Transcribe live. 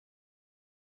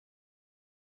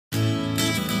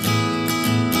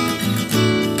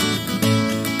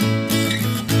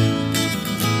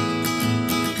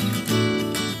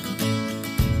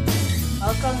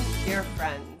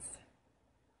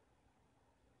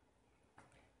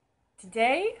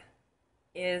Today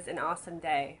is an awesome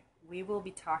day. We will be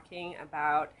talking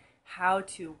about how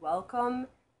to welcome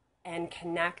and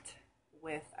connect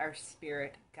with our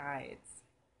spirit guides.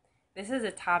 This is a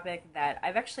topic that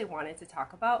I've actually wanted to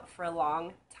talk about for a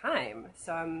long time,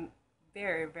 so I'm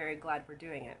very, very glad we're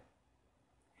doing it.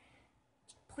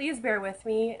 Please bear with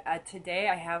me. Today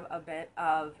I have a bit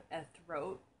of a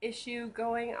throat issue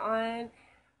going on.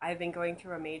 I've been going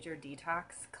through a major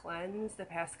detox cleanse the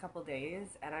past couple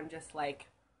days, and I'm just like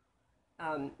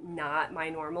not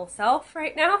my normal self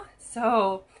right now.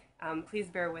 So please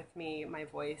bear with me. My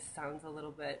voice sounds a little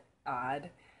bit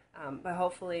odd, but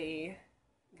hopefully,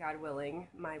 God willing,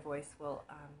 my voice will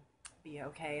be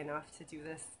okay enough to do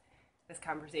this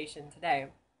conversation today.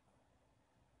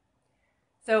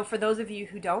 So for those of you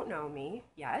who don't know me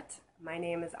yet, my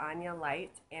name is Anya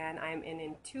Light, and I'm an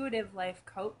intuitive life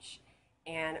coach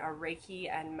and a Reiki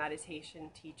and meditation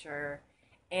teacher.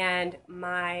 And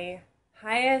my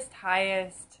highest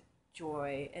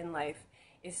joy in life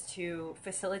is to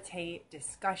facilitate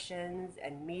discussions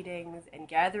and meetings and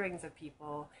gatherings of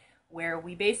people where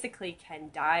we basically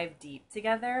can dive deep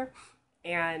together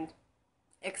and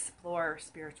explore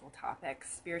spiritual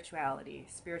topics, spirituality,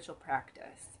 spiritual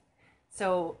practice.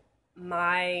 So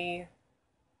my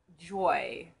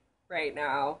joy right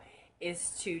now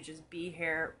is to just be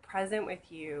here, present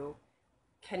with you,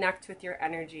 connect with your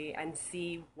energy, and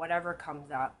see whatever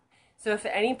comes up. So if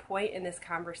at any point in this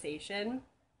conversation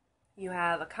you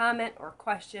have a comment or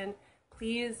question,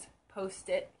 please post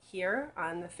it here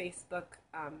on the Facebook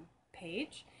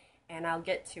page, and I'll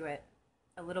get to it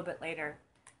a little bit later.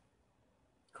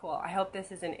 Cool. I hope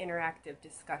this is an interactive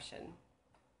discussion.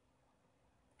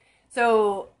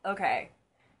 So, okay.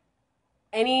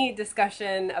 Any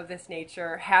discussion of this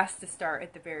nature has to start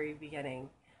at the very beginning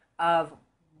of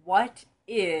what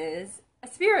is a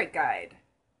spirit guide?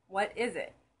 What is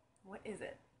it? What is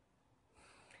it?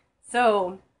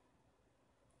 So,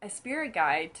 a spirit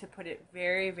guide, to put it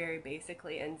very, very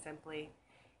basically and simply,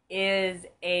 is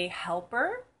a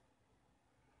helper,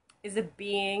 is a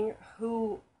being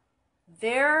who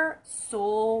their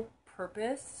sole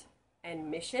purpose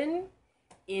and mission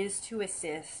is to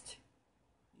assist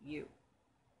you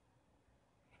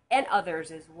and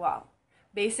others as well.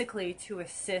 Basically, to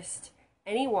assist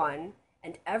anyone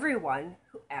and everyone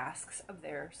who asks of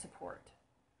their support.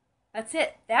 That's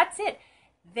it. That's it.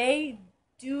 They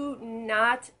do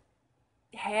not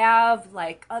have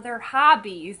like other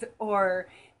hobbies or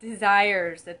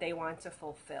desires that they want to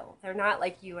fulfill. They're not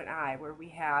like you and I, where we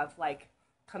have like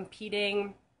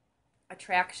competing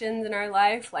attractions in our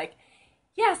life. Like,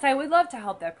 yes, I would love to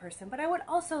help that person, but I would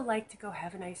also like to go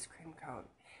have an ice cream cone.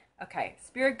 Okay,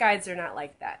 spirit guides are not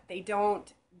like that. They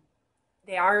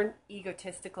aren't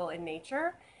egotistical in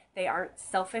nature. They aren't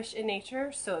selfish in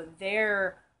nature. So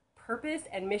their purpose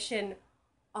and mission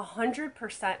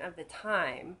 100% of the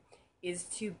time is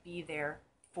to be there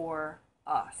for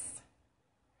us.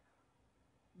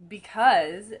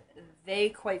 Because they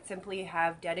quite simply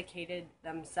have dedicated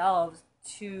themselves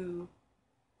to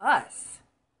us.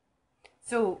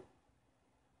 So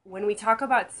when we talk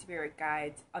about spirit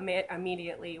guides,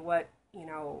 immediately what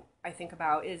I think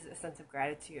about is a sense of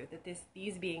gratitude that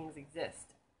these beings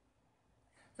exist.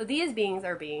 So these beings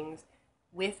are beings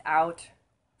without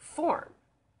form,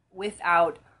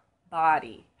 without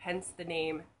body, hence the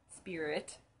name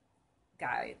spirit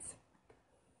guides.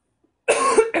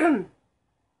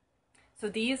 So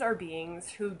these are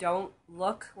beings who don't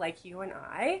look like you and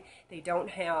I. They don't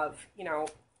have,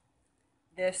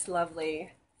 this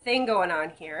lovely thing going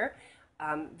on here.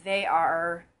 They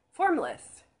are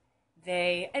formless.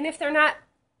 And if they're not,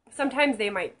 sometimes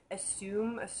they might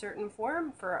assume a certain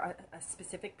form for a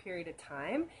specific period of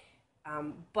time,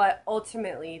 but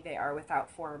ultimately they are without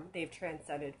form. They've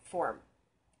transcended form.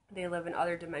 They live in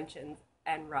other dimensions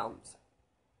and realms.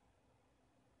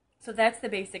 So that's the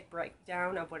basic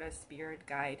breakdown of what a spirit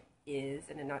guide is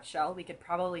in a nutshell. We could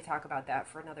probably talk about that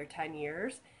for another 10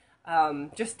 years.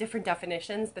 Just different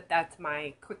definitions, but that's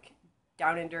my quick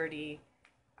down and dirty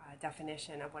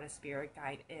definition of what a spirit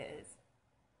guide is.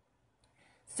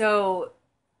 So,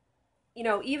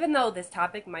 even though this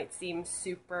topic might seem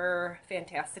super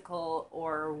fantastical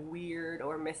or weird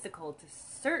or mystical to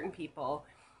certain people,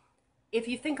 if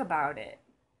you think about it,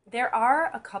 there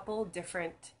are a couple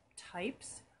different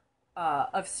types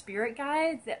of spirit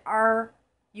guides that are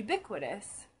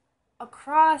ubiquitous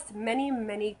across many,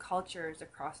 many cultures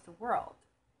across the world.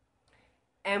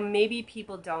 And maybe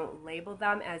people don't label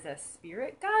them as a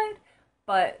spirit guide,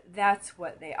 but that's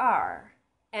what they are.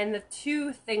 And the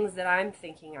two things that I'm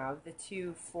thinking of,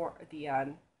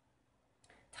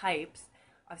 types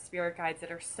of spirit guides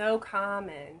that are so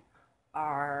common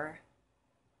our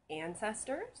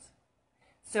ancestors.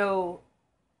 So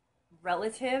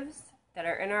relatives that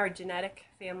are in our genetic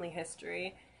family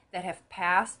history that have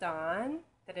passed on,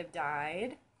 that have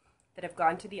died, that have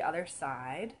gone to the other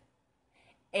side,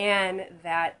 and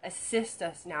that assist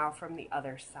us now from the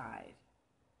other side.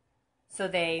 So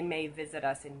they may visit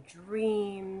us in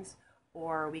dreams,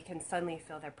 or we can suddenly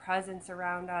feel their presence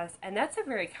around us. And that's a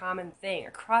very common thing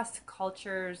across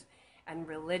cultures and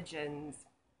religions.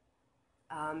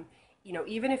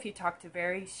 Even if you talk to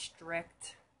very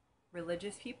strict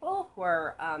religious people who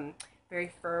are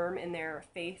very firm in their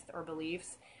faith or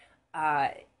beliefs,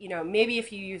 maybe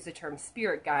if you use the term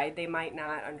spirit guide, they might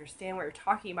not understand what you're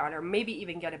talking about, or maybe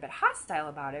even get a bit hostile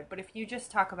about it. But if you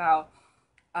just talk about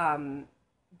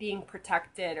being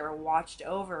protected or watched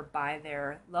over by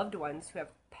their loved ones who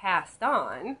have passed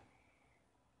on,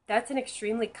 that's an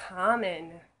extremely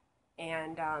common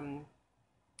and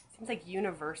seems like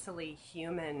universally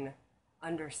human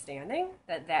understanding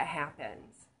that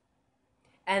happens.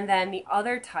 And then the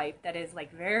other type that is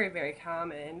like very, very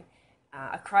common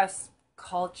across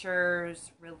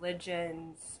cultures,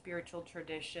 religions, spiritual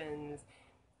traditions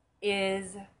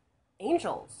is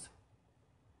angels.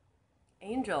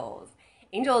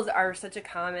 Angels are such a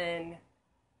common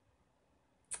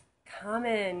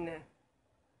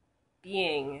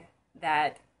being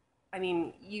that, I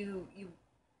mean, you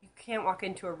can't walk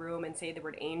into a room and say the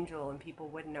word angel and people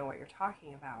wouldn't know what you're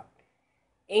talking about.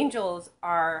 Angels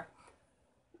are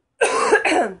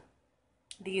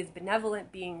these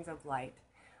benevolent beings of light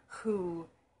who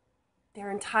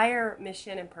their entire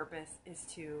mission and purpose is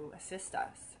to assist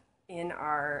us in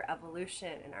our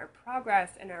evolution and our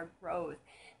progress and our growth.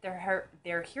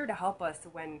 They're here to help us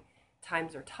when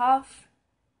times are tough.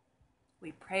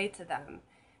 We pray to them.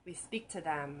 We speak to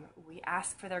them. We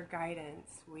ask for their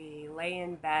guidance. We lay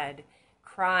in bed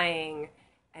crying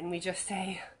and we just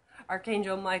say,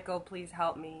 Archangel Michael, please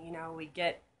help me.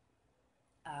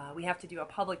 We have to do a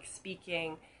public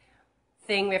speaking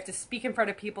thing. We have to speak in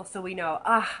front of people so we know,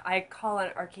 I call on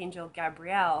Archangel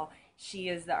Gabrielle. She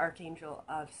is the archangel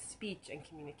of speech and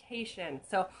communication.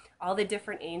 So all the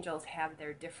different angels have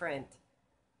their different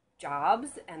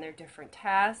jobs and their different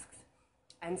tasks.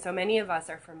 And so many of us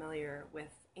are familiar with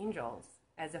angels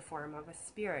as a form of a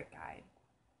spirit guide.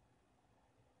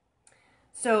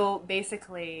 So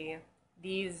basically,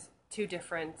 these two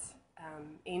different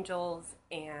angels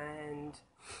and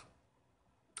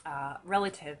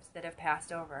relatives that have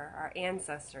passed over, our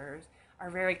ancestors, are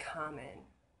very common.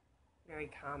 Very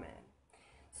common.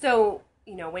 So,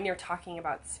 when you're talking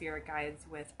about spirit guides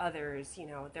with others,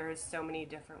 there's so many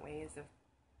different ways of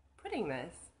putting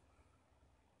this.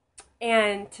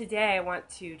 And today I want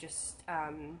to just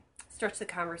stretch the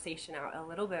conversation out a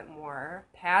little bit more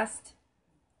past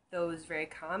those very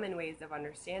common ways of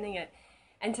understanding it,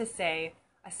 and to say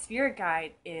a spirit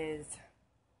guide is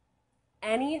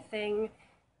anything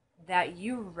that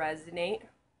you resonate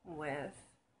with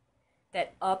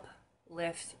that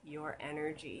uplifts your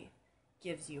energy,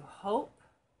 gives you hope,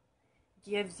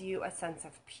 gives you a sense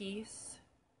of peace,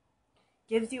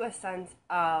 gives you a sense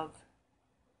of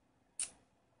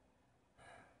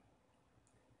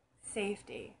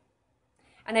safety.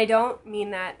 And I don't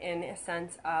mean that in a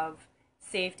sense of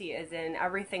safety as in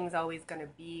everything's always going to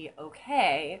be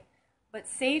okay, but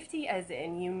safety as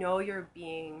in you're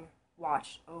being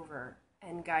watched over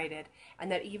and guided,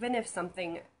 and that even if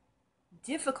something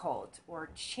difficult or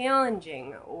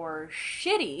challenging or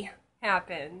shitty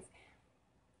happens,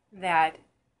 that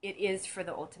it is for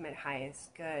the ultimate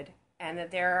highest good, and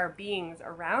that there are beings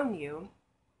around you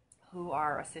who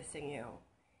are assisting you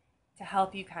to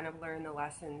help you kind of learn the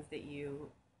lessons that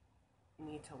you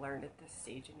need to learn at this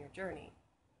stage in your journey.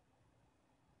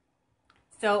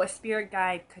 So a spirit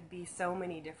guide could be so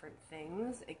many different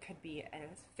things. It could be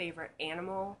a favorite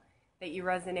animal that you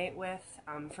resonate with.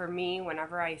 For me,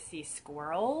 whenever I see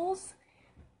squirrels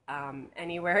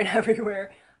anywhere and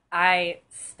everywhere, I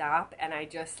stop and I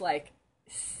just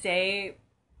say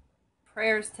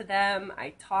prayers to them.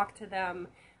 I talk to them.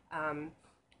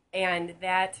 And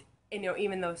that,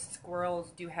 even though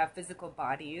squirrels do have physical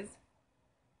bodies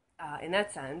in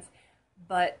that sense,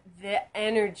 but the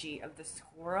energy of the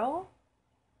squirrel,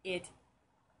 it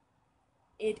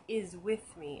is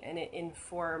with me and it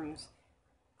informs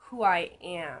who I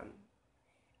am.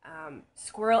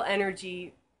 Squirrel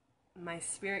energy, my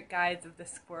spirit guides of the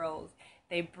squirrels,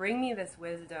 they bring me this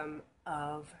wisdom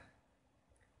of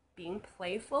being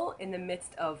playful in the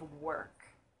midst of work.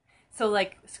 So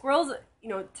squirrels,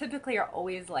 typically are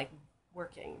always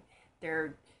working.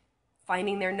 They're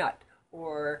finding their nut,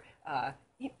 or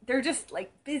they're just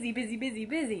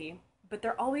busy. but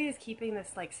they're always keeping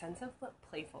this like sense of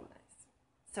playfulness.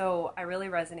 So I really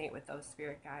resonate with those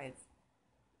spirit guides.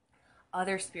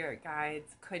 Other spirit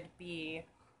guides could be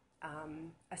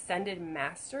ascended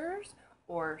masters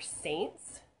or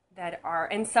saints that are,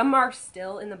 and some are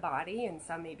still in the body and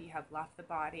some maybe have left the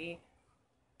body.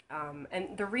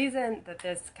 And the reason that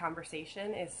this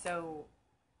conversation is so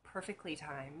perfectly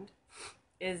timed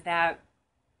is that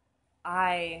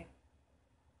I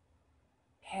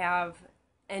have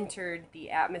entered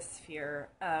the atmosphere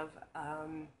of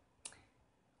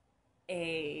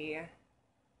a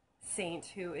saint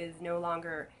who is no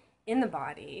longer in the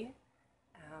body.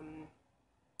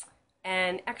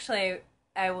 And actually,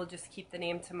 I will just keep the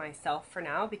name to myself for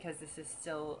now because this is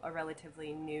still a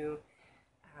relatively new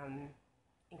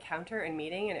encounter and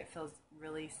meeting, and it feels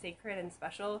really sacred and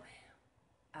special.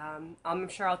 I'm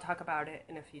sure I'll talk about it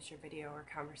in a future video or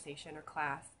conversation or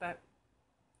class, but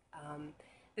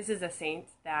this is a saint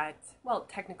that, well,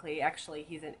 technically, actually,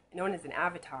 he's known as an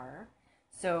avatar.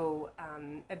 So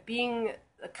a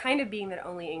kind of being that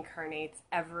only incarnates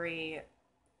every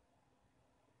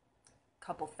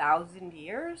couple thousand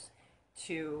years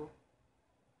to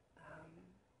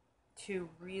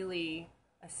really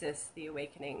assist the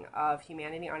awakening of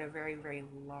humanity on a very, very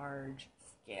large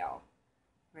scale.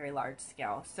 Very large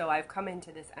scale. So I've come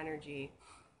into this energy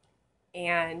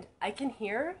and I can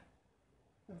hear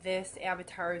this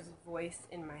avatar's voice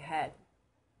in my head.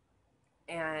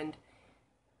 And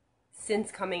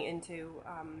since coming into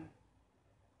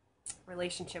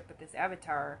relationship with this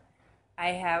avatar, I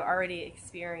have already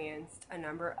experienced a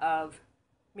number of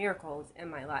miracles in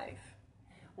my life.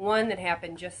 One that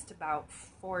happened just about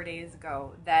 4 days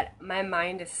ago that my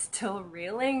mind is still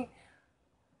reeling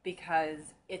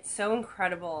because it's so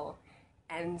incredible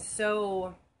and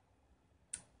so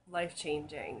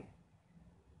life-changing.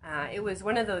 It was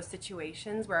one of those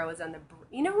situations where I was on the,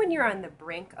 when you're on the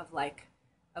brink of like,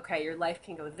 okay, your life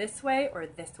can go this way or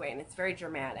this way, and it's very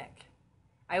dramatic.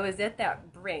 I was at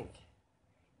that brink,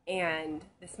 and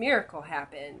this miracle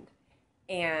happened,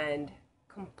 and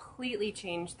completely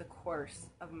changed the course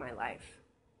of my life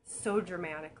so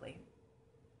dramatically.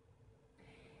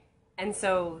 And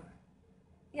so,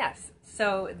 yes,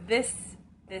 so this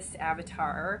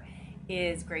avatar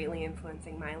is greatly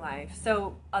influencing my life.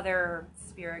 So other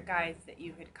spirit guides that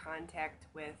you could contact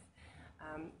with,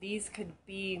 these could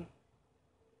be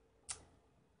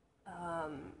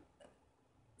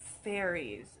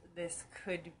fairies. This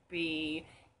could be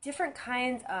different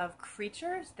kinds of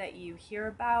creatures that you hear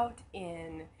about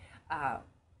in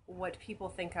what people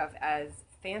think of as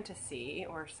fantasy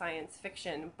or science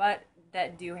fiction, but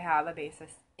that do have a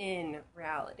basis in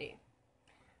reality.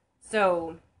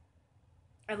 So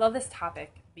I love this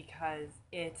topic because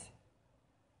it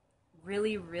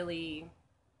really, really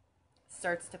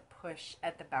starts to push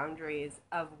at the boundaries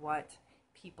of what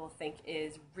people think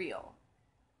is real,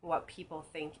 what people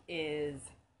think is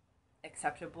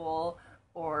acceptable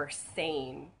or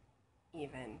sane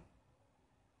even.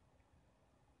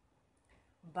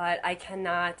 But I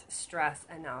cannot stress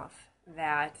enough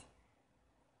that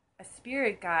a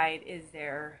spirit guide is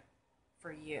there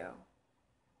for you.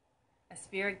 A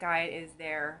spirit guide is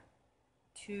there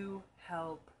to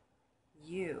help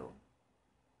you.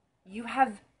 You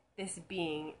have this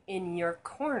being in your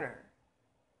corner.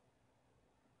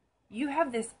 You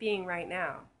have this being right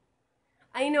now.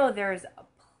 I know there's a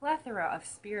plethora of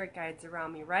spirit guides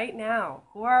around me right now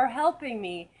who are helping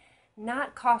me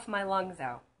not cough my lungs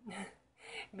out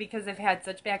because I've had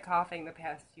such bad coughing the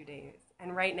past few days.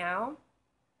 And right now,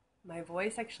 my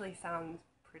voice actually sounds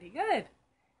pretty good.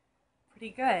 Pretty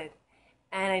good.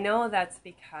 And I know that's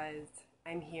because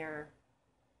I'm here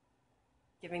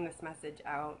giving this message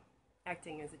out,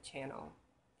 acting as a channel.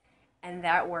 And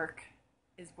that work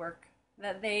is work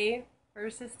that they are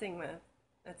assisting with.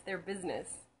 That's their business.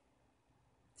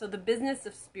 So the business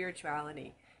of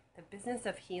spirituality, the business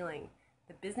of healing,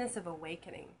 the business of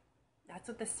awakening, that's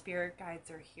what the spirit guides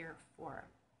are here for.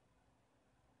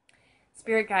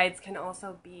 Spirit guides can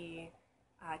also be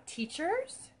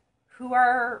teachers who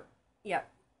are,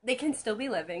 they can still be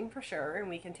living for sure, and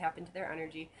we can tap into their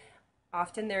energy.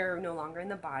 Often they're no longer in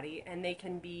the body, and they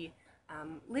can be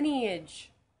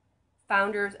lineage,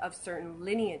 founders of certain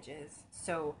lineages.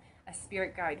 So a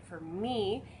spirit guide for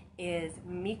me is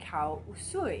Mikao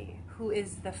Usui, who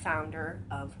is the founder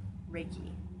of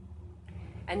Reiki.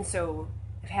 And so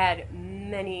I've had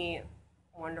many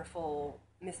wonderful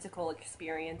mystical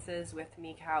experiences with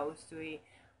Mikao Usui.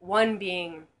 One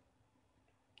being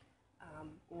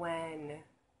when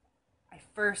I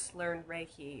first learned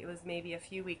Reiki. It was maybe a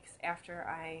few weeks after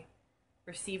I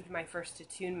received my first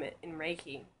attunement in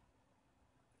Reiki.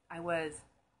 I was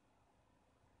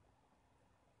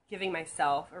giving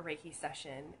myself a Reiki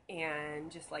session and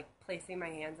just like placing my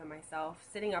hands on myself,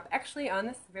 sitting up actually on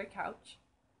this very couch.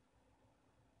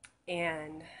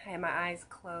 And I had my eyes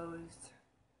closed.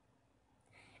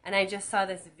 And I just saw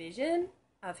this vision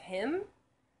of him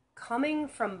coming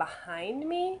from behind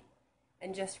me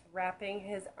and just wrapping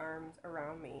his arms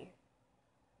around me.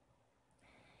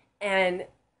 And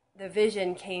the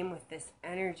vision came with this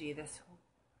energy, this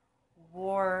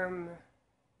warm,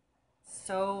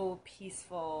 so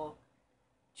peaceful,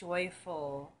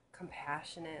 joyful,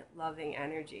 compassionate, loving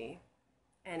energy.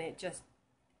 And it just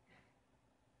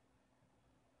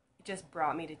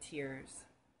brought me to tears.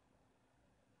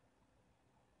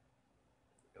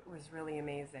 It was really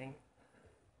amazing.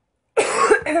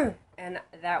 And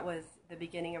that was the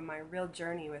beginning of my real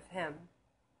journey with him.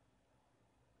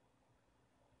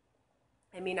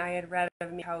 I mean, I had read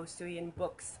of Mikao Usui in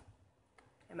books,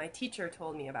 and my teacher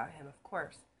told me about him, of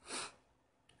course.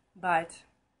 But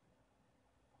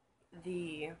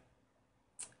the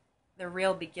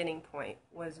real beginning point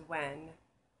was when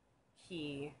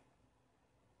his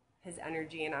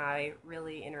energy and I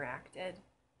really interacted.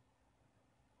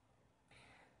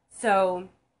 So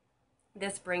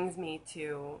this brings me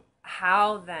to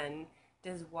how then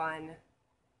does one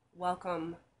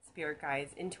welcome spirit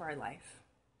guides into our life?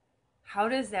 How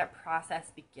does that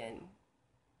process begin?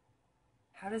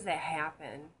 How does that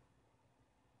happen?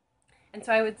 And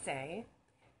so I would say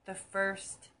the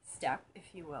first step,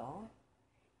 if you will,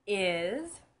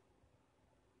 is,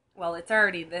 well, it's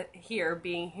already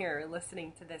being here,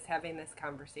 listening to this, having this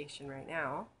conversation right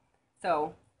now.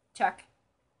 So check,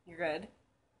 you're good.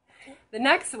 The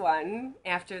next one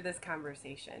after this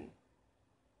conversation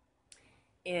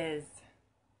is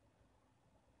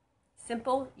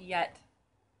simple yet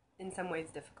in some ways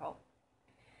difficult.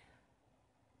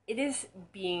 It is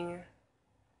being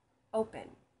open.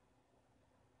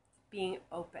 Being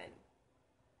open.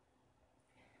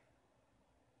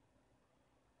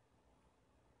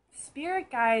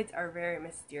 Spirit guides are very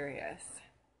mysterious.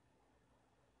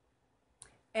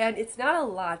 And it's not a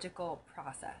logical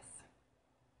process.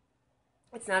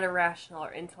 It's not a rational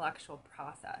or intellectual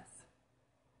process.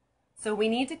 So we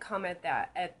need to come at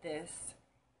this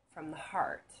from the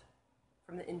heart,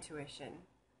 from the intuition.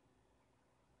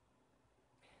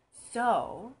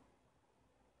 So,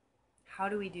 how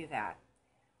do we do that?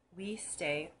 We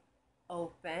stay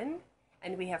open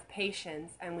and we have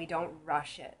patience and we don't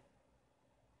rush it.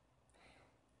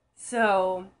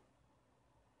 So,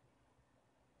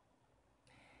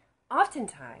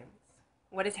 oftentimes,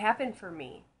 what has happened for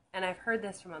me, and I've heard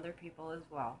this from other people as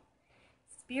well,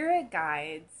 spirit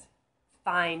guides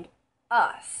find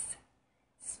us.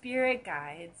 Spirit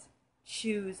guides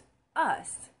choose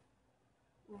us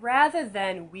rather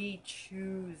than we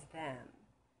choose them.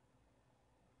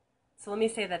 So let me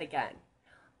say that again.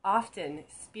 Often,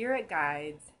 spirit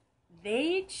guides,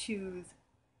 they choose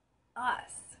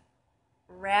us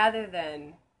rather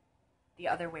than the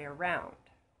other way around.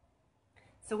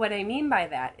 So what I mean by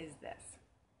that is this.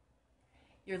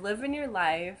 You're living your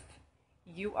life.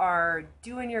 You are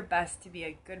doing your best to be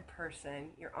a good person.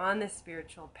 You're on the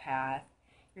spiritual path.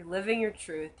 You're living your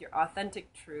truth, your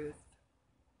authentic truth.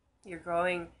 You're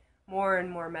growing more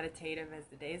and more meditative as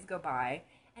the days go by.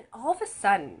 And all of a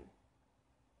sudden,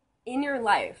 in your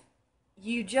life,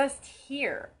 you just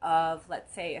hear of,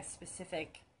 let's say, a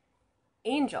specific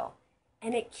angel.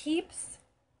 And it keeps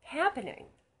happening.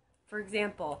 For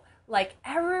example, like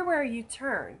everywhere you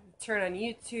turn on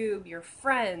YouTube, your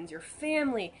friends, your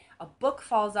family, a book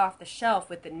falls off the shelf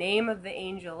with the name of the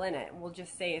angel in it. And we'll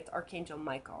just say it's Archangel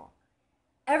Michael.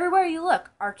 Everywhere you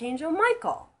look, Archangel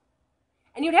Michael.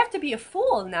 And you'd have to be a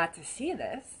fool not to see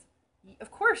this. Of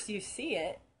course you see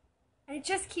it. And it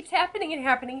just keeps happening and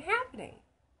happening and happening.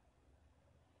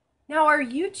 Now, are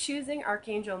you choosing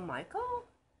Archangel Michael?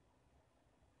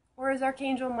 Or is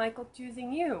Archangel Michael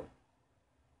choosing you?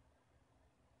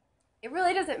 It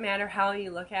really doesn't matter how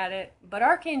you look at it, but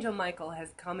Archangel Michael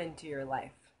has come into your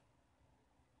life.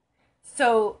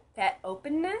 So that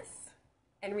openness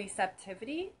and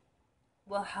receptivity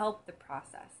will help the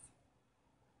process.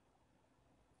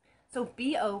 So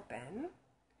be open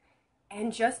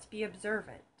and just be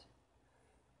observant.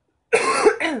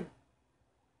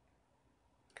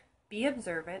 Be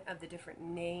observant of the different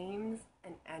names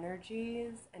and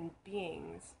energies and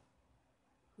beings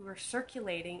who are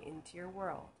circulating into your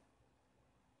world.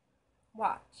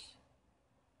 Watch.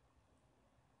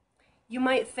 You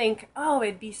might think, oh,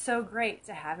 it'd be so great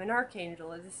to have an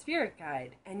archangel as a spirit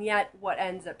guide. And yet what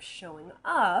ends up showing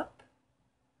up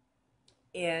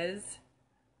is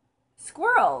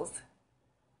squirrels.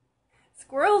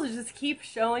 Squirrels just keep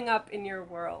showing up in your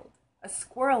world. A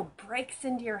squirrel breaks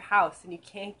into your house and you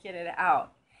can't get it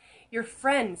out. Your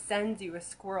friend sends you a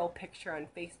squirrel picture on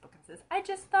Facebook and says, I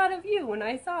just thought of you when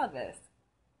I saw this.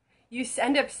 You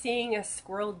end up seeing a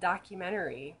squirrel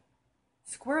documentary.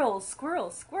 Squirrels,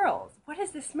 squirrels, squirrels. What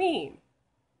does this mean?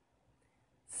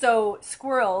 So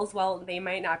squirrels, while they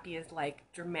might not be as like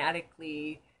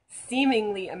dramatically,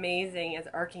 seemingly amazing as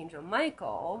Archangel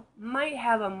Michael, might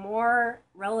have a more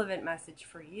relevant message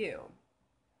for you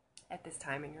at this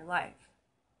time in your life.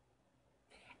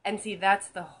 And see, that's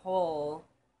the whole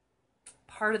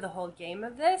part of the whole game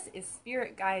of this is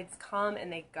spirit guides come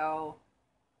and they go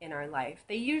in our life.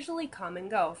 They usually come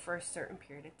and go for a certain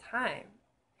period of time.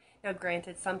 Now,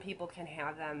 granted, some people can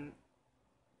have them,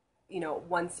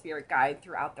 one spirit guide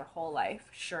throughout their whole life,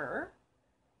 sure.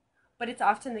 But it's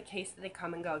often the case that they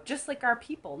come and go, just like our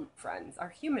people friends, our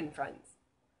human friends.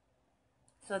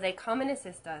 So they come and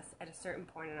assist us at a certain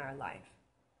point in our life.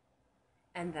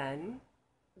 And then,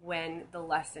 when the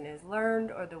lesson is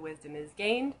learned or the wisdom is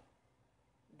gained,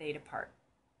 they depart.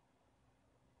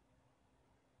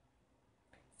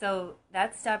 So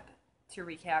that step, to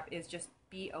recap, is just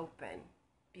be open,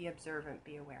 be observant,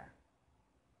 be aware.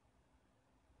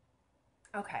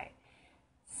 Okay,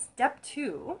 step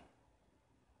 2,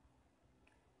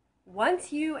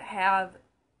 once you have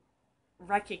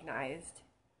recognized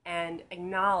and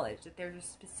acknowledged that there's a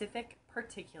specific,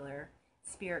 particular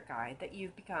spirit guide that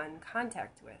you've begun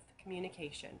contact with,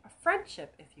 communication, a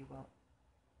friendship, if you will,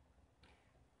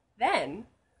 then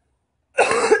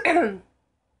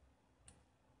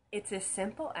it's as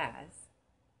simple as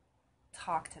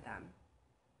talk to them.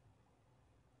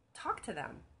 Talk to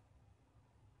them.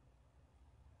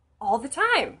 All the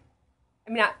time. I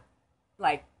mean, not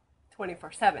like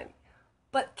 24/7,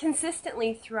 but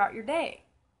consistently throughout your day.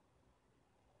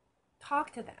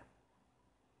 Talk to them.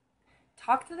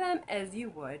 Talk to them as you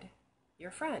would your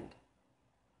friend.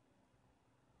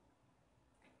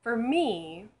 For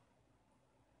me,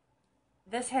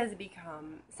 this has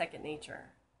become second nature.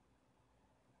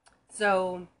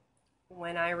 So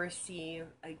when I receive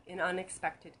an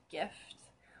unexpected gift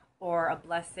or a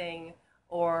blessing,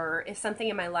 or if something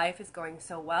in my life is going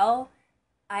so well,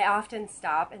 I often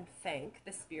stop and thank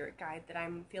the spirit guide that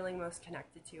I'm feeling most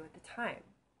connected to at the time.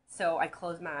 So I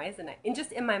close my eyes and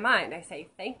just in my mind, I say,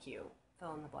 thank you,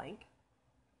 fill in the blank.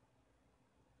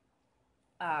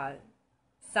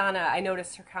 Sana, I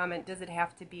noticed her comment, does it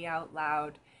have to be out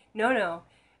loud? No.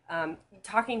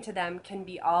 Talking to them can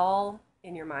be all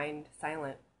in your mind,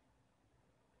 silent.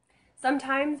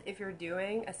 Sometimes if you're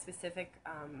doing a specific,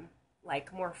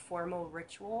 more formal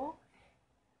ritual,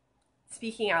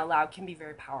 speaking out loud can be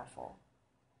very powerful.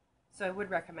 So I would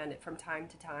recommend it from time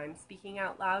to time, speaking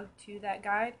out loud to that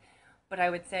guide. But I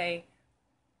would say,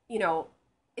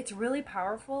 it's really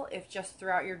powerful if just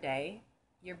throughout your day,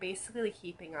 you're basically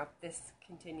keeping up this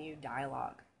continued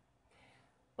dialogue.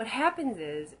 What happens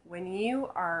is when you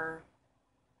are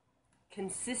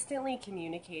consistently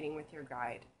communicating with your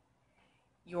guide,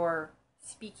 you're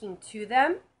speaking to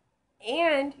them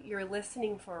and you're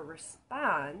listening for a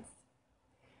response.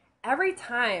 Every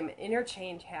time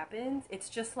interchange happens, it's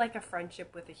just like a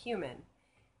friendship with a human.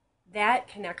 That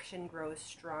connection grows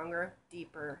stronger,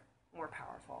 deeper, more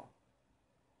powerful.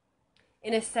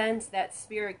 In a sense, that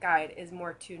spirit guide is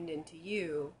more tuned into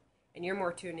you and you're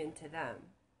more tuned into them.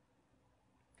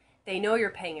 They know you're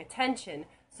paying attention,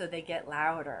 so they get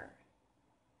louder.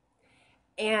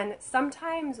 And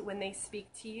sometimes when they speak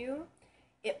to you,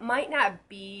 it might not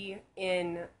be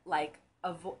in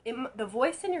the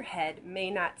voice in your head may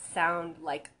not sound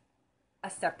like a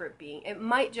separate being. It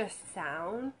might just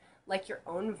sound like your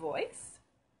own voice.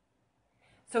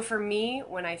 So for me,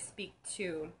 when I speak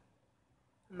to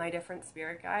my different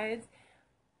spirit guides,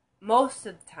 most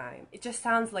of the time, it just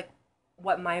sounds like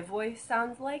what my voice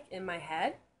sounds like in my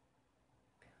head.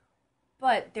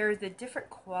 But there's a different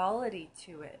quality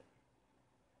to it.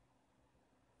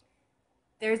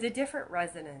 There's a different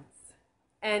resonance.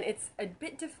 And it's a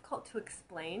bit difficult to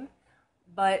explain,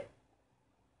 but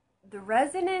the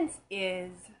resonance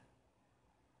is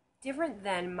different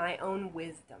than my own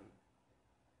wisdom.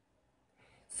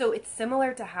 So it's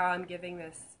similar to how I'm giving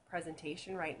this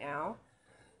presentation right now.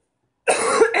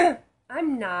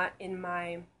 I'm not in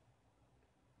my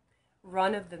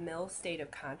run-of-the-mill state of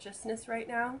consciousness right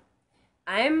now.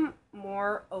 I'm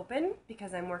more open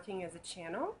because I'm working as a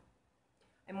channel.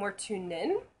 I'm more tuned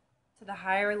in to the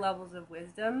higher levels of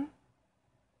wisdom.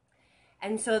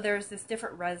 And so there's this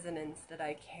different resonance that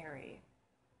I carry.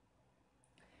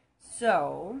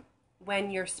 So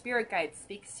when your spirit guide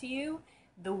speaks to you,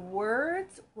 the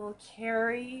words will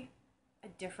carry a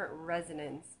different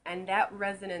resonance. And that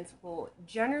resonance will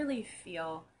generally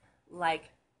feel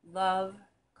like love,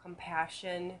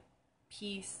 compassion,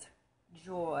 peace,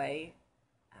 joy,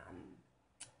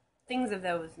 things of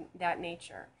that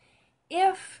nature.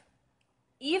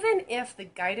 Even if the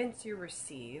guidance you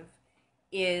receive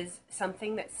is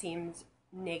something that seems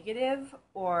negative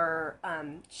or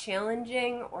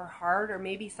challenging or hard, or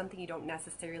maybe something you don't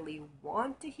necessarily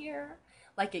want to hear,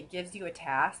 like it gives you a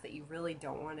task that you really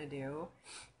don't want to do,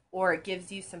 or it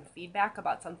gives you some feedback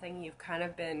about something you've kind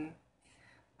of been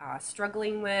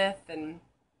struggling with, and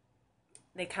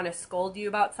they kind of scold you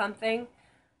about something,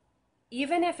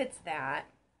 even if it's that,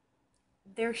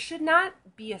 there should not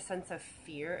be a sense of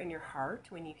fear in your heart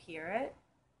when you hear it.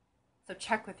 So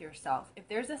check with yourself. If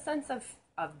there's a sense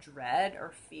of dread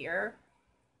or fear,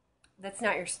 that's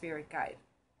not your spirit guide.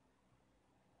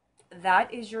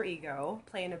 That is your ego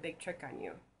playing a big trick on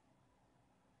you.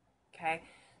 Okay?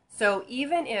 So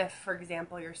even if, for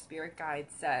example, your spirit guide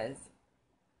says,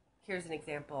 here's an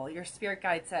example, your spirit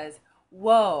guide says,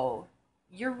 whoa,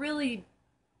 you're really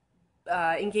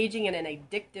engaging in an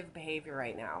addictive behavior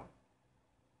right now.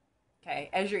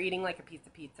 Okay, as you're eating like a piece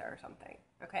of pizza or something,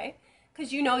 okay?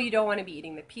 Because you know you don't want to be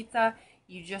eating the pizza.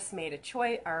 You just made a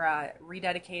choice or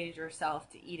rededicated yourself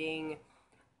to eating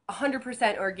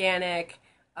 100% organic,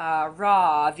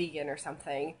 raw, vegan or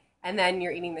something. And then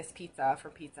you're eating this pizza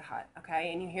from Pizza Hut,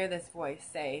 okay? And you hear this voice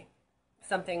say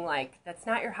something like, that's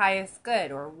not your highest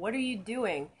good, or what are you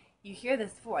doing? You hear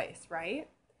this voice, right?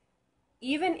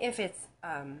 Even if it's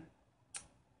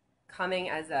coming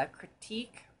as a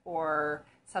critique or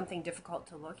something difficult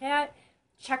to look at,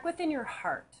 check within your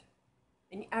heart.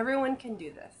 And everyone can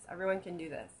do this. Everyone can do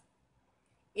this.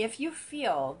 If you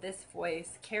feel this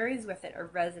voice carries with it a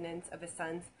resonance of a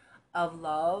sense of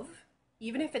love,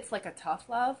 even if it's like a tough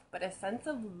love, but a sense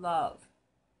of love,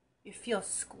 you feel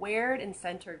squared and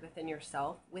centered within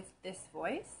yourself with this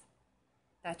voice,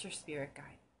 that's your spirit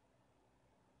guide.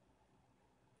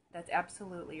 That's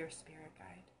absolutely your spirit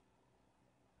guide.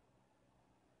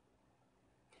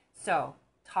 So,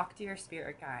 talk to your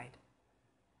spirit guide.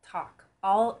 Talk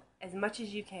as much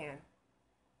as you can.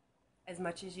 As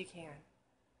much as you can.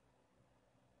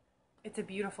 It's a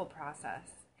beautiful process.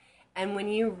 And when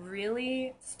you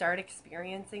really start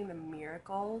experiencing the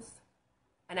miracles,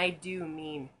 and I do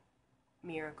mean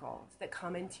miracles that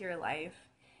come into your life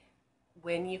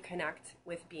when you connect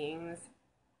with beings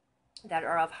that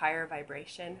are of higher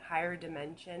vibration, higher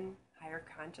dimension, higher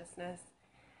consciousness,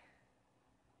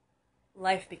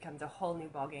 life becomes a whole new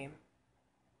ballgame.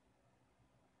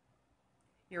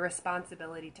 Your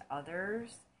responsibility to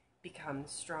others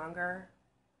becomes stronger.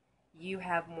 You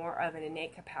have more of an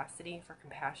innate capacity for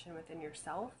compassion within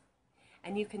yourself,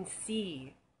 and you can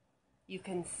see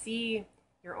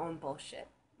your own bullshit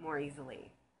more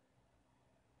easily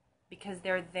because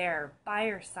they're there by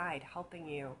your side helping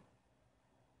you.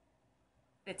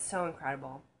 It's so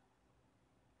incredible.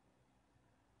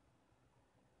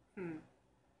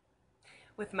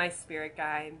 With my spirit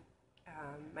guide,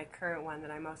 my current one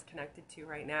that I'm most connected to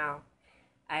right now,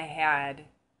 I had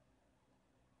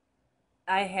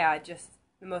just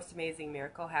the most amazing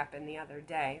miracle happen the other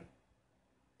day,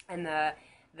 and the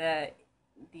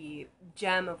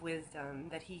gem of wisdom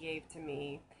that he gave to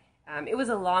me. It was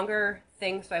a longer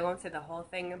thing, so I won't say the whole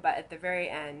thing, but at the very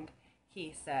end,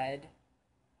 he said,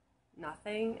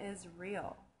 "Nothing is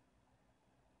real."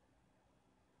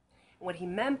 And what he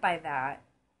meant by that,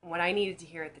 what I needed to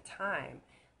hear at the time,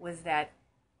 was that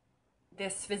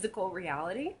this physical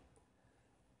reality,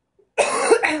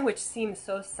 which seems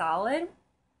so solid,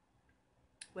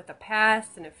 with a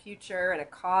past and a future and a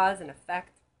cause and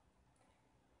effect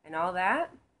and all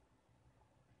that,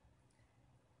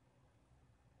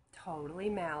 totally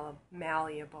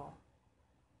malleable,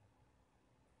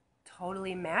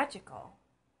 totally magical.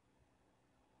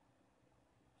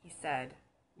 He said,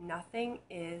 nothing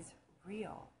is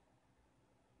real.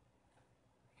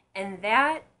 And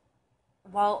that,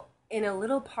 while in a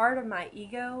little part of my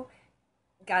ego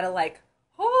got a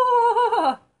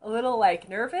little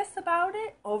nervous about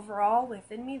it, overall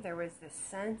within me there was this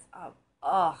sense of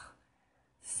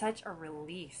such a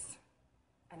release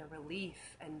and a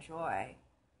relief and joy.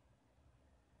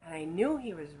 And I knew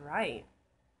he was right.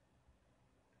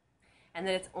 And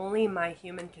that it's only my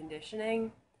human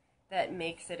conditioning that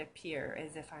makes it appear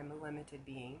as if I'm a limited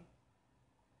being.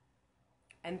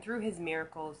 And through his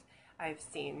miracles, I've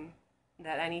seen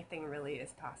that anything really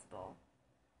is possible.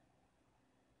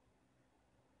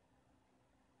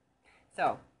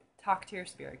 So, talk to your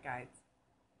spirit guides.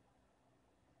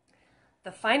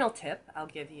 The final tip I'll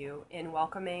give you in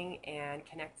welcoming and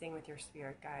connecting with your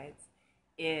spirit guides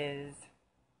is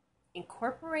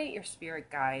incorporate your spirit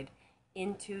guide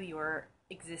into your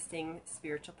existing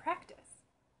spiritual practice.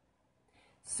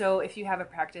 So if you have a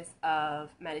practice of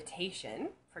meditation,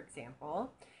 for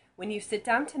example, when you sit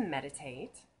down to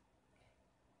meditate,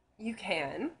 you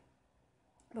can,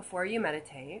 before you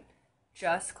meditate,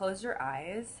 just close your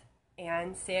eyes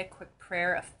and say a quick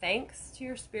prayer of thanks to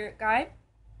your spirit guide.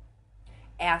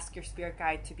 Ask your spirit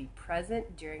guide to be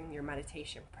present during your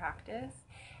meditation practice.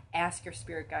 Ask your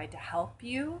spirit guide to help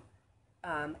you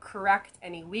correct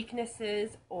any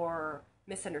weaknesses or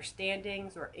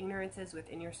misunderstandings or ignorances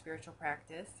within your spiritual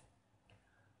practice.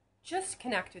 Just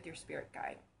connect with your spirit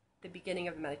guide at the beginning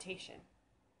of the meditation.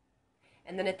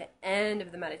 And then at the end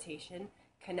of the meditation,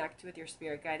 connect with your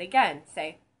spirit guide again.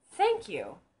 Say, thank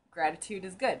you. Gratitude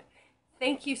is good.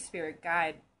 Thank you, spirit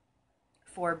guide,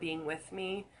 for being with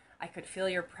me. I could feel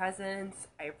your presence.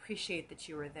 I appreciate that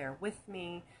you were there with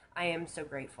me. I am so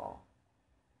grateful.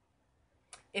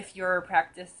 If your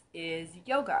practice is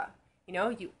yoga,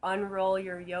 you unroll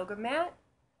your yoga mat,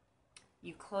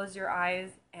 you close your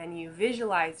eyes, and you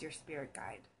visualize your spirit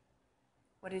guide.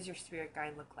 What does your spirit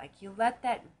guide look like? You let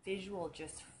that visual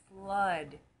just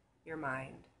flood your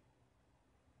mind.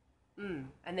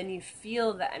 And then you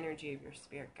feel the energy of your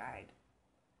spirit guide.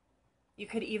 You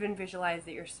could even visualize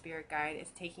that your spirit guide is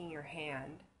taking your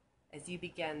hand as you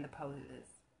begin the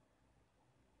poses.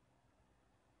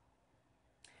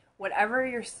 Whatever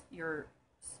your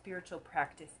spiritual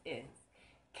practice is,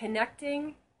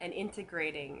 connecting and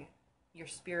integrating your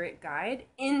spirit guide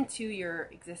into your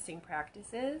existing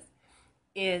practices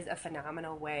is a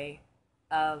phenomenal way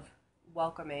of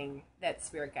welcoming that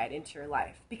spirit guide into your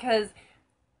life. Because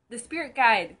the spirit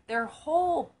guide, their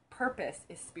whole purpose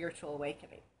is spiritual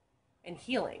awakening and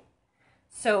healing.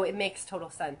 So it makes total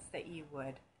sense that you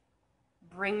would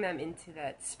bring them into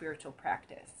that spiritual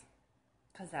practice,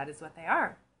 because that is what they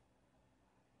are.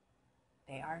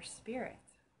 They are spirit.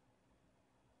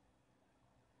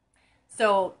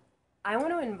 So I want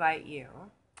to invite you,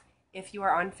 if you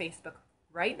are on Facebook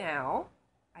right now,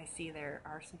 I see there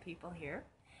are some people here.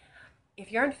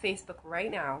 If you're on Facebook right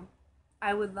now,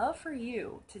 I would love for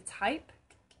you to type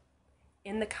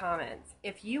in the comments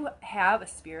if you have a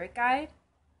spirit guide,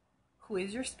 who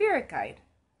is your spirit guide?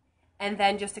 And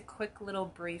then just a quick little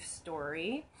brief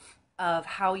story of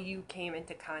how you came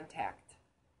into contact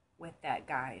with that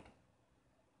guide,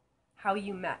 how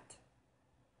you met,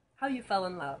 how you fell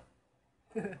in love.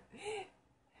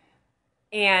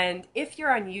 And if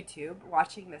you're on YouTube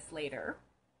watching this later,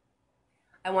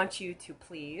 I want you to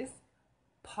please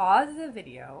pause the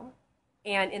video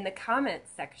and in the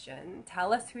comments section,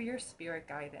 tell us who your spirit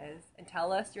guide is and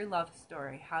tell us your love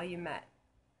story, how you met.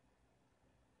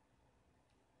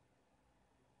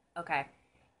 Okay,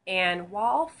 and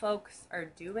while folks are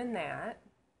doing that,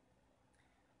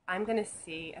 I'm going to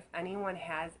see if anyone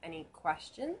has any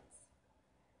questions.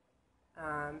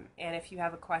 And if you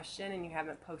have a question and you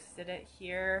haven't posted it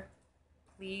here,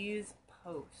 please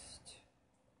post.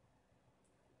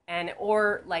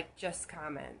 Or just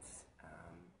comments.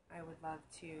 I would love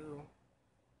to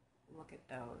look at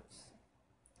those.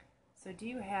 So do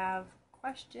you have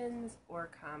questions or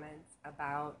comments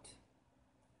about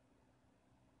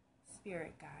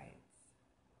spirit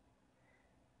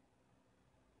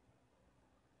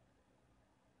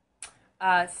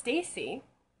guides? Stacy.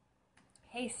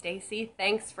 Hey Stacy,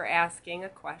 thanks for asking a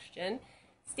question.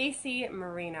 Stacy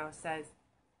Marino says,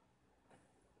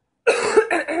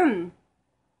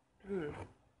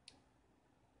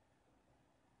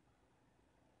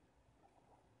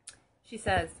 she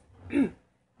says,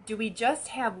 do we just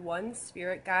have one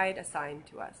spirit guide assigned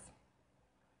to us?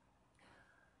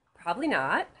 Probably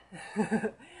not,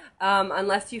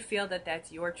 unless you feel that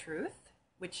that's your truth,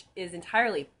 which is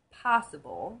entirely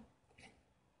possible,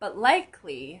 but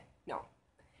likely no.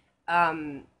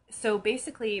 So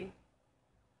basically,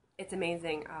 it's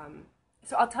amazing.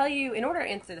 So I'll tell you, in order to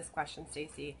answer this question,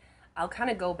 Stacy, I'll kind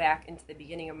of go back into the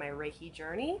beginning of my Reiki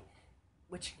journey,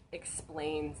 which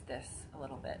explains this a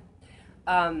little bit.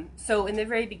 So in the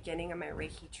very beginning of my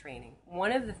Reiki training,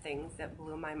 one of the things that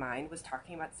blew my mind was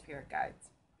talking about spirit guides.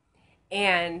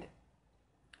 And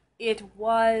it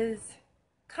was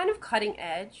kind of cutting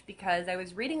edge because I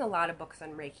was reading a lot of books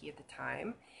on Reiki at the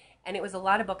time. And it was a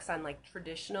lot of books on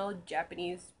traditional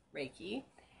Japanese Reiki.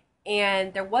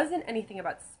 And there wasn't anything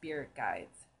about spirit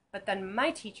guides. But then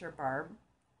my teacher, Barb,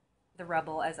 the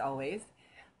rebel as always,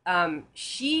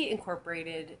 she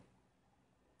incorporated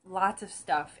lots of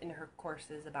stuff in her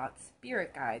courses about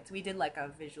spirit guides. We did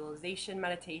a visualization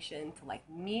meditation to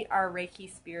meet our Reiki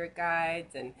spirit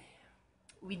guides. And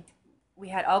we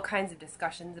had all kinds of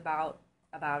discussions about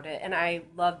it. And I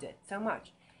loved it so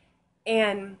much.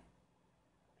 And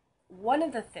one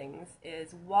of the things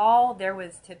is, while there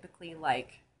was typically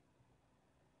like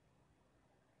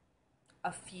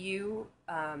a few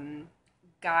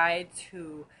guides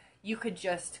who you could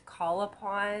just call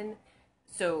upon,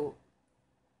 so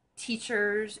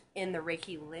teachers in the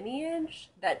Reiki lineage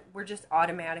that were just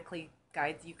automatically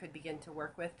guides you could begin to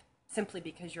work with simply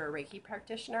because you're a Reiki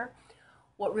practitioner.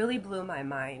 What really blew my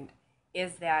mind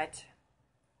is that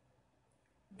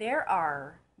there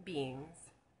are beings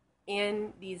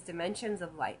in these dimensions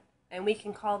of light, and we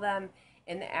can call them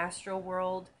in the astral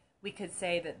world. We could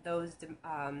say that those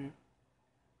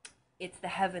it's the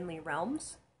heavenly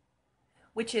realms,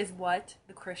 which is what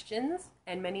the Christians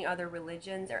and many other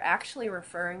religions are actually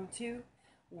referring to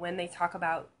when they talk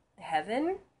about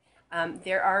heaven.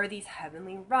 There are these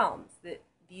heavenly realms that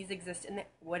these exist in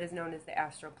what is known as the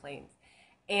astral planes.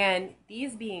 And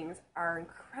these beings are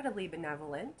incredibly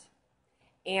benevolent,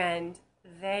 and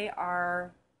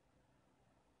there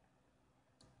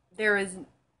is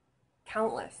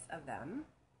countless of them,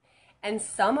 and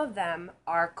some of them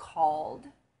are called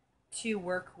to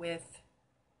work with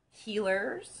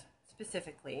healers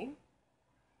specifically,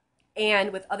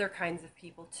 and with other kinds of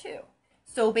people too.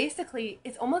 So basically,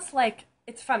 it's almost like,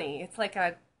 it's funny, it's like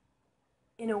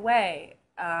in a way,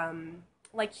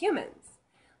 like humans.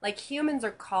 Like humans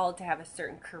are called to have a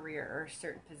certain career or a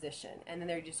certain position, and then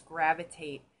they just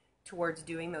gravitate towards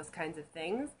doing those kinds of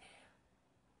things.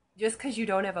 Just because you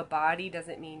don't have a body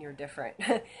doesn't mean you're different.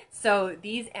 So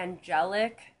these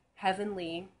angelic,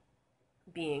 heavenly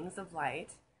beings of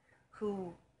light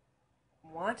who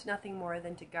want nothing more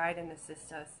than to guide and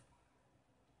assist us,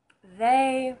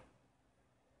 they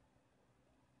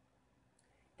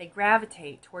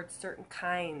gravitate towards certain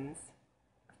kinds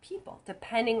of people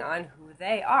depending on who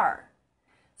they are.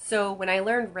 So when I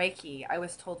learned Reiki, I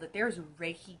was told that there's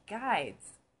Reiki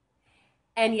guides.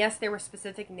 And yes, there were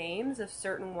specific names of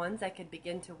certain ones I could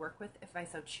begin to work with if I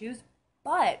so choose.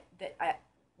 But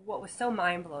what was so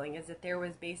mind-blowing is that there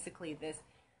was basically this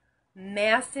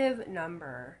massive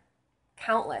number,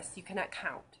 countless, you cannot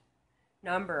count,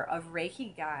 number of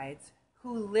Reiki guides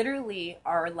who literally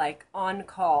are like on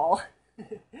call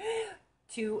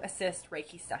to assist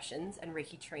Reiki sessions and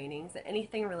Reiki trainings and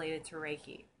anything related to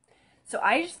Reiki. So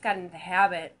I just got into the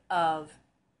habit of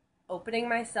opening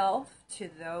myself to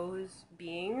those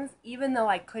beings, even though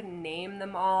I couldn't name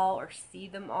them all or see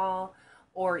them all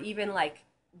or even like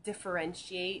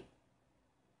differentiate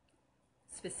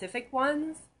specific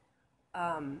ones.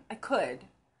 I could,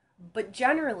 but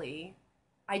generally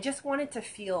I just wanted to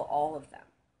feel all of them.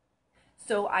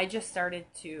 So I just started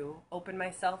to open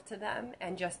myself to them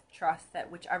and just trust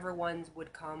that whichever ones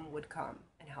would come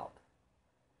and help.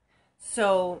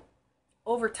 So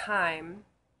over time,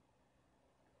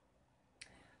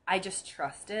 I just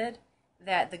trusted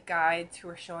that the guides who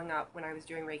were showing up when I was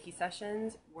doing Reiki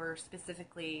sessions were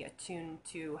specifically attuned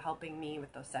to helping me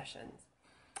with those sessions.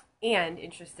 And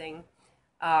interesting,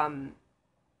 one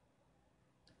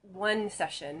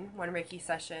Reiki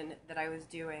session that I was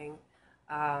doing,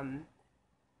 I'll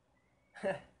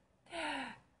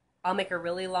make a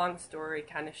really long story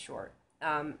kind of short.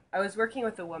 I was working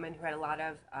with a woman who had a lot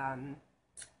of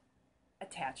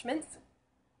attachments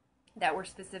that were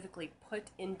specifically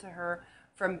put into her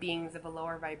from beings of a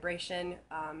lower vibration.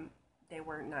 They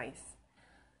weren't nice.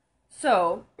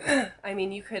 So, I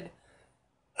mean, you could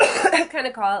kind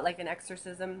of call it like an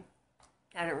exorcism.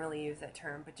 I don't really use that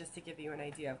term, but just to give you an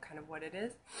idea of kind of what it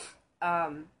is.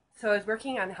 So I was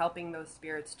working on helping those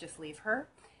spirits just leave her.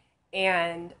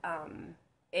 And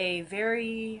a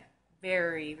very,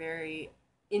 very, very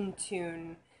in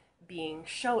tune being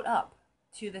showed up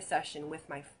to the session with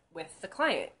the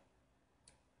client.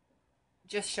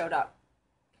 Just showed up.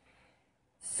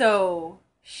 So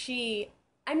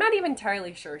I'm not even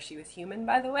entirely sure she was human,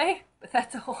 by the way, but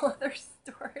that's a whole other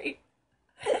story.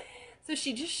 So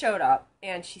she just showed up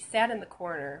and she sat in the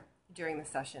corner during the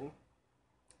session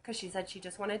because she said she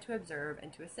just wanted to observe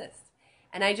and to assist.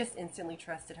 And I just instantly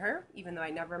trusted her, even though I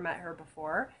never met her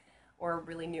before or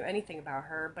really knew anything about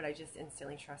her, but I just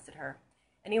instantly trusted her.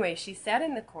 Anyway, she sat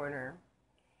in the corner,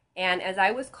 and as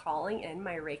I was calling in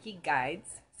my Reiki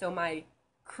guides, so my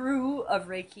crew of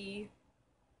Reiki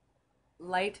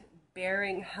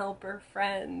light-bearing helper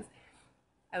friends,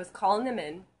 I was calling them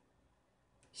in.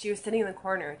 She was sitting in the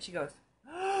corner, and she goes,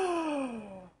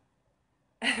 "Oh!"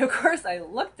 And of course, I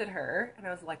looked at her, and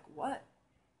I was like, "What?"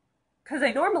 Because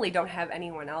I normally don't have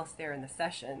anyone else there in the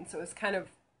session, so it was kind of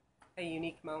a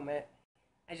unique moment.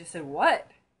 I just said, "What?"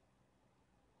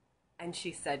 And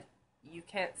she said, "You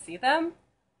can't see them?"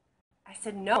 I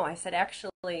said, "No." I said,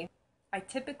 "Actually, I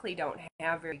typically don't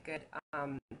have very good,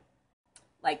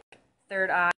 like, third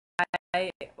eye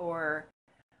or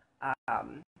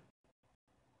um,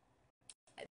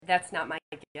 that's not my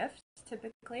gift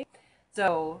typically.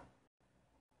 So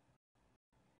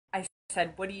I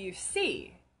said, "What do you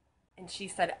see?" And she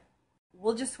said,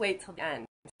 "We'll just wait till the end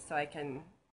so I can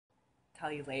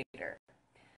tell you later."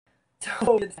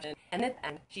 So, and at the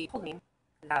end, she told me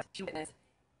that she witnessed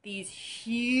these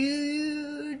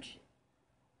huge,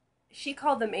 she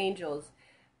called them angels,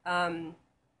 um,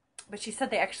 but she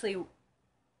said they actually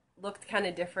looked kind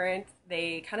of different.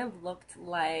 They kind of looked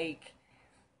like,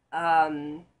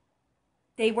 um,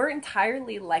 they weren't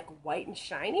entirely like white and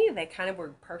shiny. They kind of were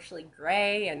partially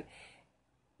gray and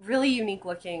really unique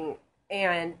looking.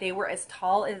 And they were as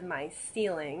tall as my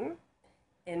ceiling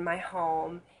in my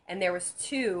home. And there was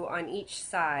two on each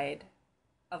side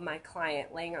of my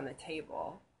client laying on the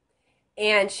table.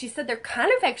 And she said they're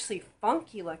kind of actually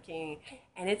funky looking,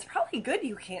 and it's probably good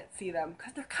you can't see them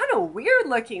because they're kind of weird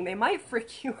looking. They might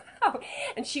freak you out.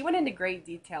 And she went into great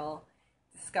detail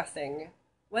discussing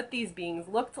what these beings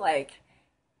looked like.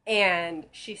 And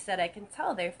she said, I can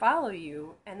tell they follow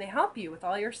you and they help you with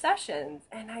all your sessions.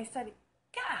 And I said,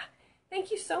 yeah, thank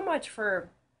you so much for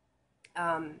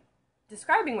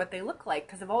describing what they look like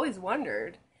because I've always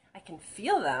wondered. I can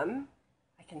feel them,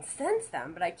 I can sense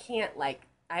them, but I can't, like,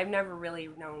 I've never really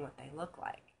known what they look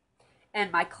like.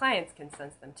 And my clients can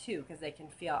sense them too because they can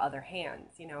feel other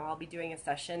hands. You know, I'll be doing a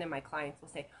session and my clients will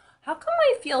say, how come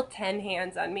I feel 10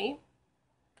 hands on me?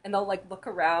 And they'll like look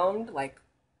around like,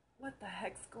 what the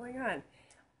heck's going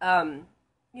on?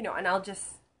 You know, and I'll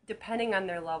just, depending on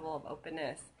their level of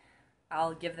openness,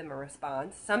 I'll give them a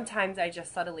response. Sometimes I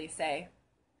just subtly say,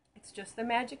 it's just the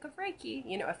magic of Reiki.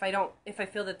 You know, if I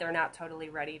feel that they're not totally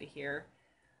ready to hear.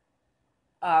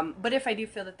 But if I do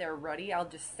feel that they're ready, I'll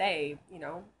just say, you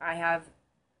know, I have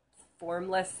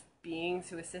formless beings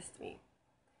who assist me.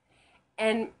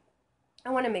 And I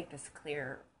want to make this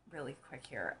clear really quick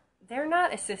here. They're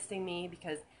not assisting me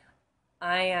because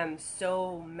I am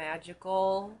so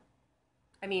magical.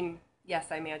 I mean, yes,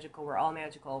 I'm magical. We're all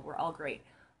magical. We're all great.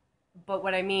 But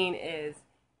what I mean is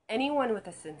anyone with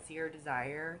a sincere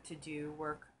desire to do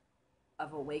work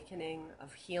of awakening,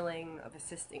 of healing, of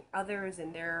assisting others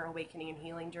in their awakening and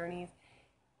healing journeys,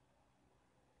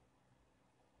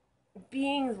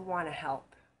 beings want to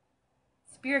help.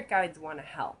 Spirit guides want to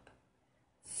help.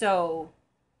 So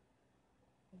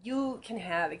you can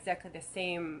have exactly the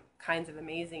same kinds of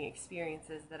amazing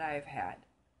experiences that I've had.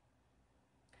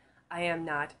 I am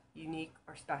not unique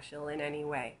or special in any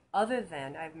way, other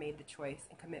than I've made the choice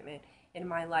and commitment in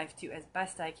my life to, as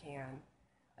best I can,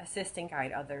 assist and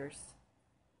guide others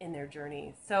in their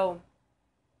journeys. So,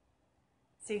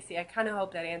 Stacey, I kind of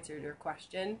hope that answered your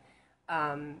question.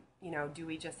 You know, do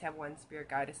we just have one spirit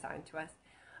guide assigned to us?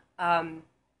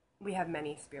 We have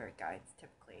many spirit guides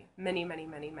typically. Many, many,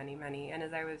 many, many, many. And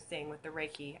as I was saying with the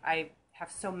Reiki, I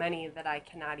have so many that I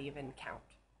cannot even count.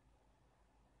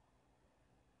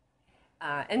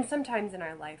 And sometimes in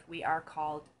our life, we are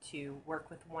called to work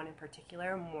with one in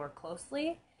particular more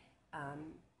closely.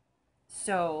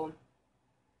 So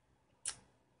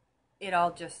it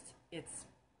all just, it's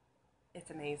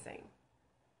amazing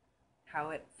how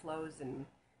it flows and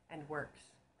works.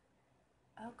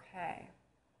 Okay.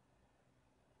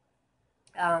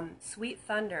 Sweet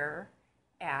Thunder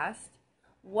asked,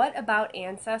 what about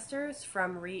ancestors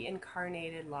from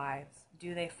reincarnated lives?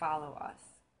 Do they follow us?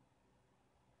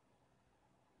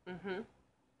 Mm-hmm.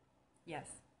 Yes.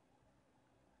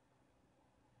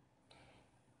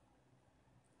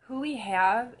 Who we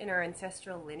have in our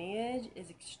ancestral lineage is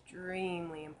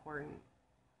extremely important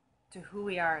to who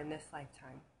we are in this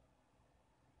lifetime.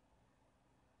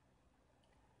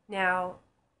 Now,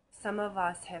 some of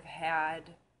us have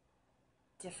had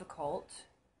difficult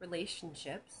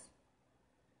relationships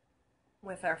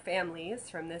with our families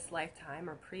from this lifetime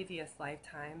or previous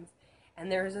lifetimes,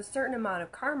 and there is a certain amount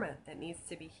of karma that needs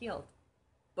to be healed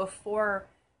before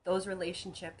those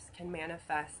relationships can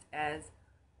manifest as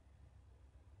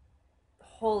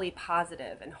wholly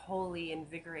positive and wholly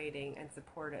invigorating and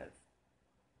supportive.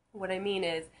 What I mean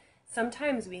is,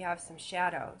 sometimes we have some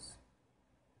shadows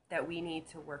that we need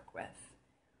to work with.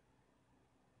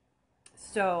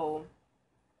 So,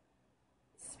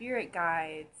 spirit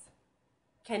guides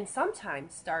can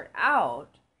sometimes start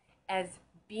out as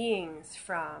beings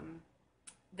from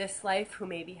this life who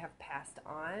maybe have passed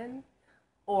on,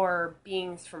 or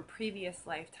beings from previous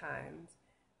lifetimes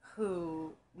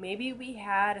who maybe we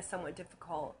had a somewhat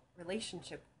difficult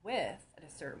relationship with at a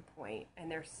certain point, and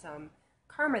there's some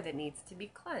karma that needs to be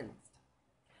cleansed.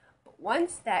 But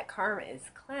once that karma is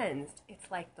cleansed, it's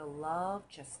like the love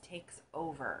just takes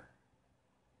over.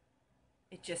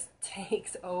 It just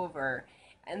takes over,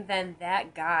 And then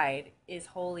that guide is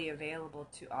wholly available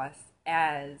to us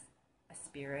as a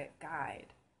spirit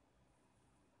guide.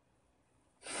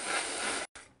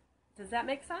 Does that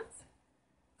make sense?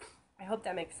 I hope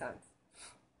that makes sense.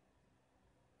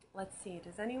 Let's see,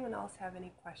 does anyone else have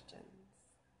any questions?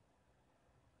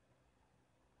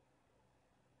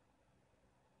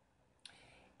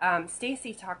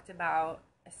 Stacy talked about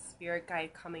a spirit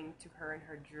guide coming to her in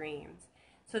her dreams.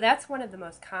 So that's one of the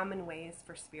most common ways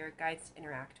for spirit guides to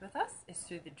interact with us, is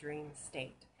through the dream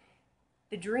state.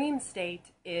 The dream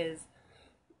state is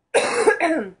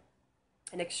an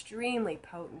extremely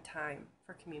potent time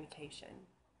for communication.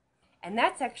 And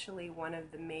that's actually one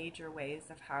of the major ways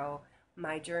of how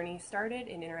my journey started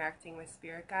in interacting with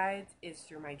spirit guides, is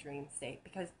through my dream state.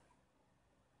 Because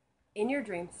in your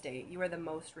dream state, you are the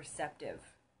most receptive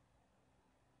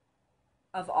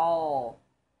of all.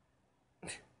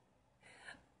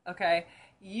 Okay?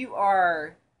 You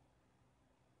are...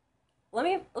 Let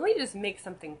me just make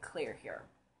something clear here.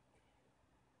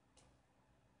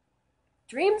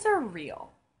 Dreams are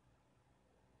real.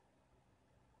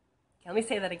 Okay, let me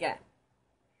say that again.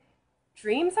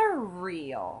 Dreams are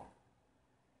real.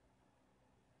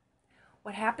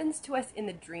 What happens to us in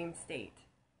the dream state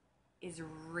is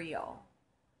real.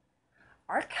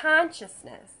 Our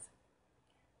consciousness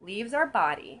leaves our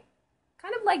body,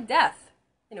 kind of like death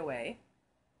in a way,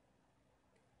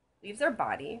 leaves our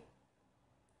body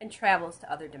and travels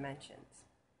to other dimensions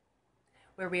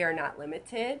where we are not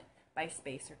limited by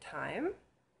space or time.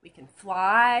 We can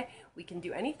fly, we can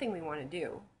do anything we want to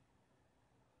do.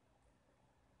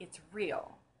 It's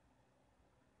real.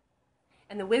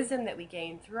 And the wisdom that we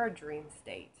gain through our dream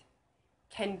state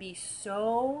can be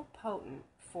so potent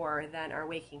for then our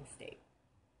waking state.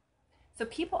 So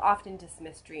people often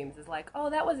dismiss dreams as like, oh,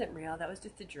 that wasn't real, that was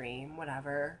just a dream,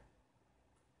 whatever.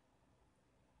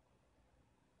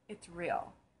 It's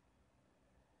real.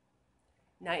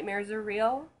 Nightmares are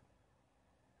real.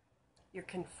 You're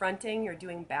confronting, you're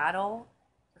doing battle,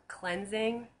 you're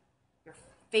cleansing, you're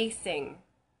facing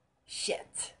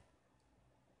shit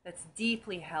that's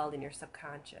deeply held in your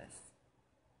subconscious.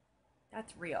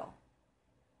 That's real.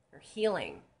 You're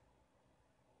healing.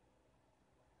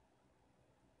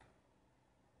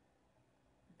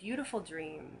 Beautiful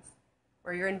dreams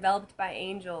where you're enveloped by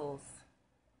angels.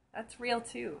 That's real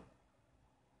too.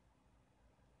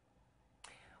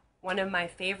 One of my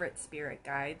favorite spirit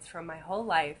guides from my whole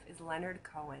life is Leonard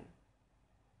Cohen.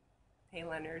 Hey,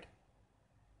 Leonard.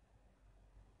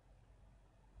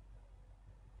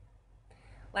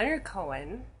 Leonard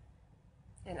Cohen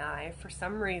and I, for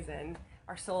some reason,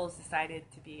 our souls decided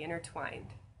to be intertwined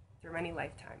through many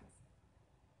lifetimes.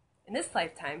 In this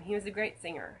lifetime, he was a great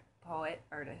singer, poet,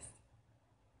 artist.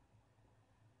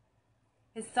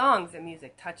 His songs and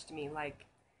music touched me like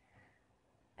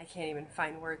I can't even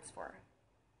find words for.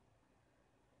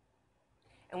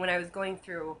 And when I was going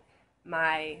through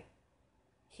my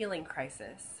healing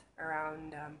crisis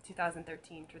around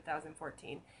 2013,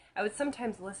 2014, I would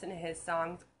sometimes listen to his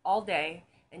songs all day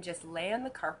and just lay on the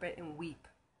carpet and weep.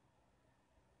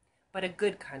 But a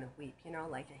good kind of weep, you know,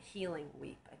 like a healing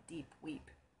weep, a deep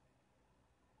weep.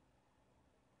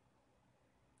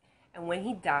 And when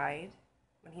he died,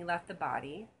 when he left the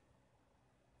body,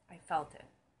 I felt it.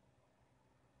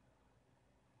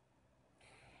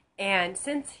 And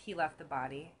since he left the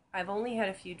body, I've only had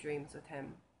a few dreams with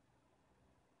him.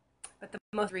 But the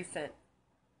most recent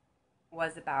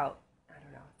was about,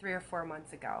 3 or 4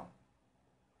 months ago.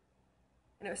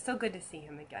 And it was so good to see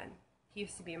him again. He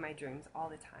used to be in my dreams all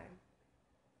the time.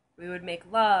 We would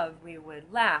make love, we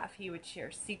would laugh, he would share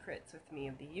secrets with me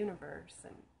of the universe,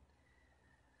 and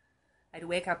I'd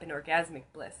wake up in orgasmic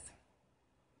bliss.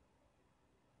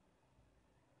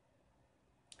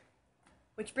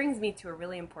 Which brings me to a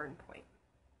really important point.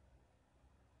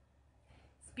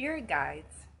 Spirit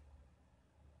guides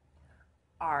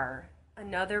are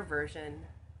another version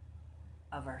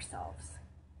of ourselves.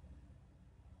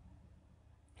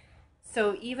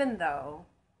 So even though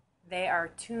they are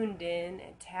tuned in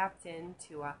and tapped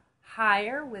into a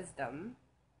higher wisdom,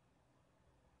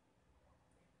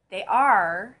 they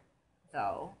are,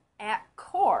 though, at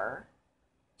core,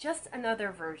 just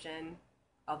another version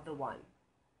of the one.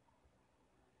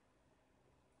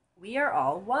 We are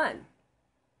all one.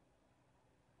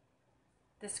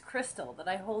 This crystal that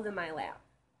I hold in my lap,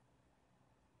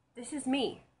 this is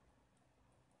me.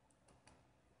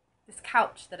 This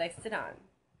couch that I sit on,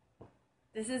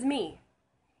 this is me.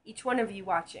 Each one of you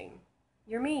watching,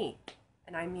 you're me,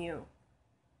 and I'm you.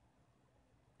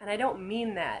 And I don't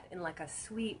mean that in like a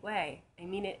sweet way. I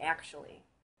mean it actually.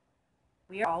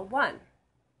 We are all one.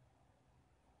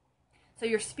 So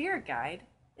your spirit guide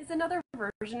is another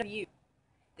version of you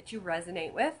that you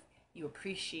resonate with, you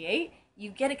appreciate,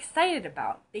 you get excited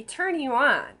about. They turn you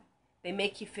on. They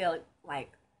make you feel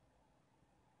like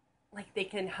they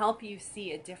can help you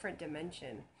see a different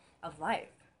dimension of life.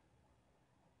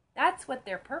 That's what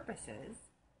their purpose is.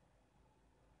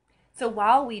 So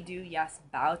while we do, yes,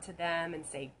 bow to them and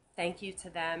say thank you to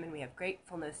them, and we have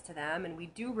gratefulness to them, and we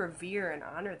do revere and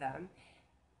honor them,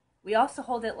 we also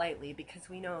hold it lightly because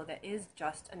we know that is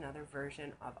just another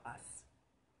version of us.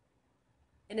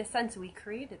 In a sense, we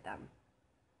created them.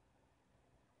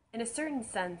 In a certain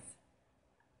sense,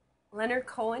 Leonard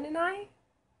Cohen and I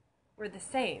were the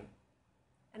same.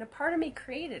 And a part of me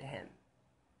created him.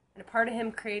 And a part of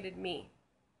him created me.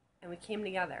 And we came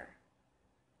together.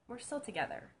 We're still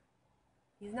together.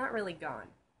 He's not really gone.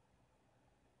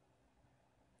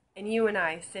 And you and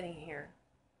I sitting here.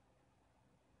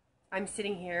 I'm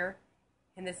sitting here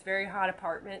in this very hot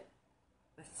apartment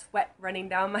with sweat running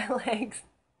down my legs.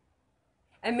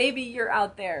 And maybe you're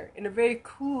out there in a very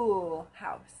cool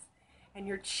house and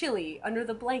you're chilly under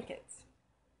the blankets.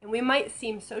 And we might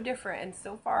seem so different and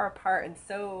so far apart and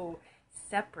so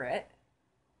separate.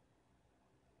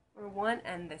 We're one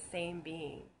and the same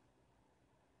being,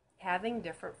 having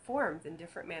different forms and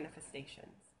different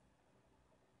manifestations.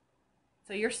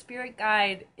 So your spirit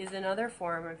guide is another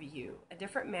form of you, a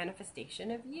different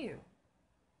manifestation of you.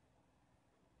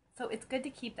 So it's good to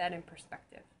keep that in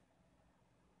perspective,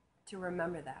 to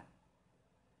remember that.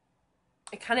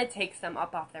 It kind of takes them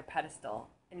up off their pedestal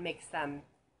and makes them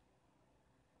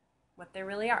what they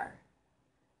really are.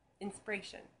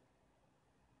 Inspiration.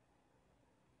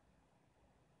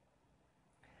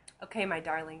 Okay, my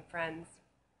darling friends.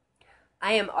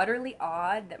 I am utterly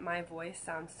awed that my voice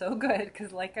sounds so good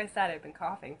because, like I said, I've been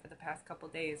coughing for the past couple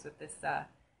days with this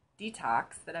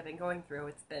detox that I've been going through.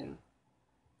 It's been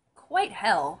quite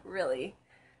hell, really.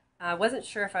 I wasn't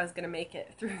sure if I was going to make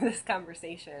it through this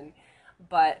conversation,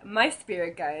 but my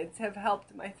spirit guides have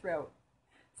helped my throat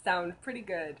sound pretty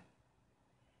good.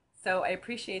 So I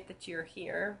appreciate that you're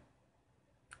here,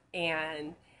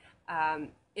 and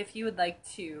if you would like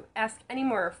to ask any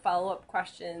more follow-up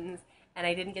questions and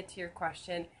I didn't get to your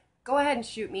question, go ahead and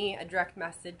shoot me a direct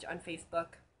message on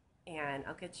Facebook and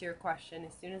I'll get to your question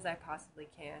as soon as I possibly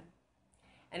can.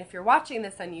 And if you're watching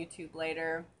this on YouTube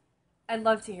later, I'd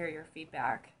love to hear your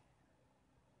feedback.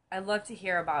 I'd love to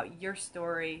hear about your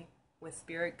story with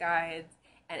spirit guides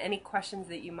and any questions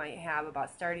that you might have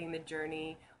about starting the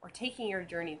journey or taking your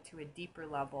journey to a deeper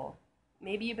level.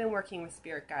 Maybe you've been working with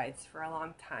spirit guides for a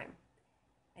long time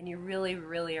and you really,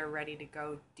 really are ready to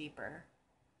go deeper.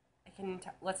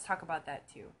 Let's talk about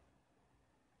that too.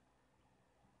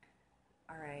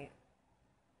 All right.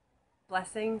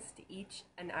 Blessings to each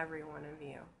and every one of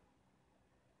you.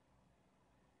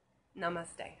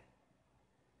 Namaste.